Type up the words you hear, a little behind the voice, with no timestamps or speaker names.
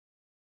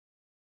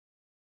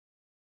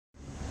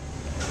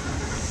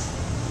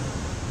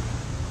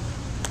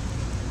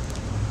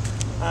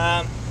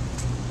I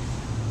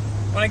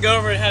want to go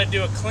over how to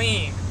do a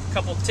clean. A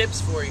couple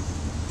tips for you.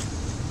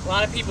 A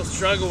lot of people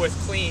struggle with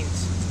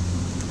cleans,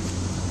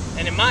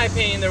 and in my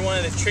opinion, they're one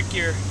of the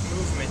trickier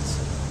movements.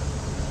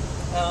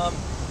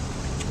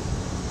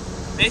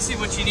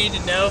 Basically, what you need to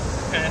know,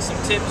 kind of some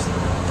tips.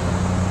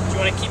 You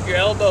want to keep your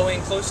elbow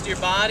in close to your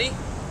body,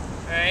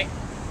 all right,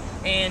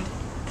 and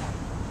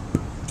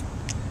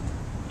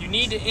you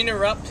need to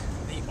interrupt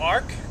the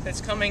arc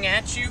that's coming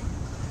at you,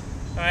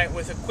 all right,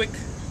 with a quick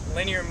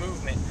linear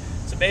movement.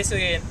 So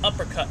basically an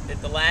uppercut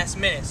at the last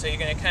minute. So you're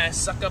going to kind of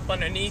suck up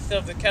underneath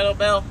of the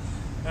kettlebell,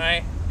 all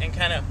right, and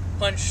kind of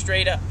punch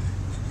straight up.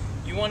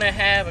 You want to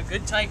have a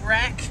good tight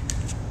rack.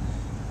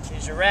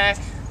 Here's your rack.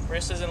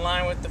 Wrist is in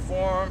line with the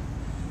forearm.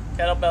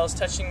 Kettlebell is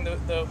touching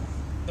the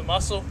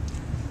muscle,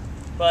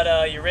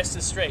 but your wrist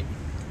is straight.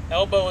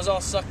 Elbow is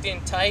all sucked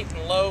in tight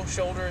and low,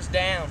 shoulders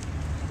down.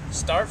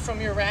 Start from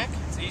your rack.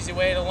 It's an easy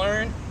way to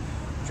learn.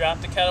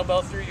 Drop the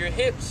kettlebell through your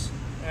hips,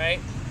 all right?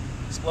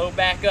 Slow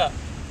back up.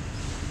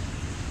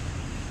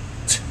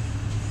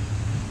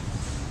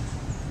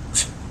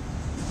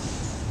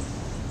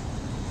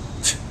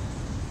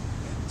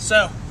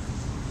 So,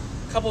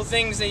 a couple of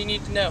things that you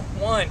need to know.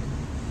 One,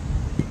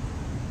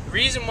 the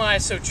reason why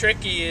it's so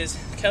tricky is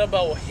the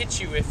kettlebell will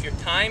hit you if your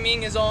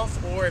timing is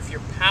off or if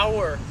your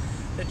power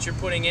that you're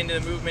putting into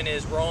the movement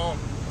is wrong,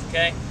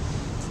 okay?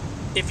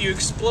 If you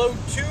explode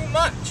too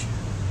much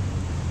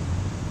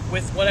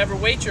with whatever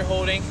weight you're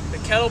holding, the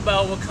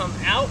kettlebell will come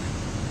out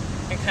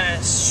and kind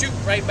of shoot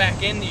right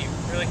back into you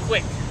really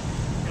quick.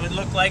 It would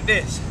look like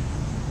this.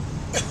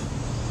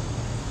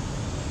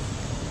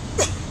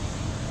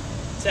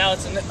 Now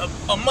it's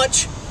a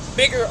much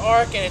bigger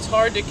arc and it's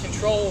hard to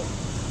control,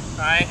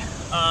 alright?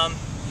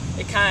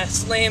 It kind of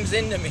slams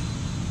into me.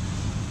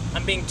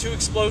 I'm being too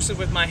explosive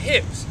with my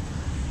hips.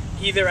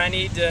 Either I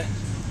need to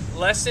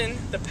lessen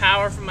the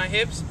power from my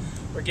hips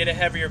or get a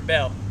heavier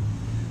bell.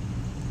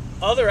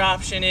 Other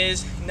option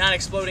is not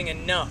exploding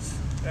enough,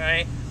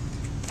 alright?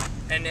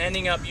 And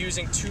ending up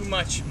using too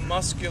much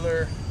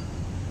muscular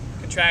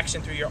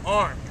contraction through your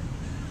arm.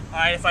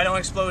 Alright, if I don't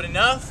explode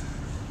enough,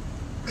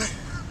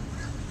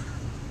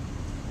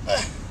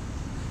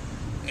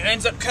 it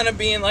ends up kind of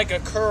being like a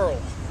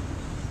curl,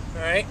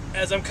 all right,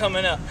 as I'm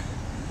coming up.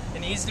 It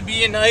needs to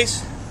be a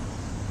nice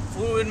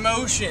fluid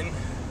motion,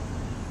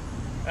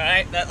 all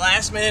right. That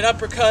last minute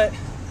uppercut,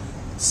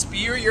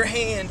 spear your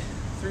hand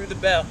through the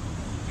bell,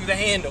 through the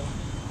handle.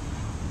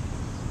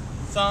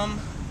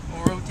 Thumb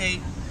will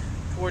rotate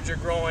towards your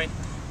groin.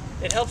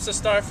 It helps to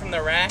start from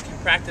the rack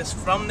and practice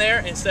from there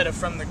instead of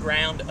from the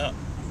ground up.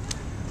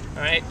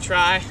 All right,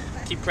 try,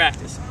 keep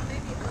practicing.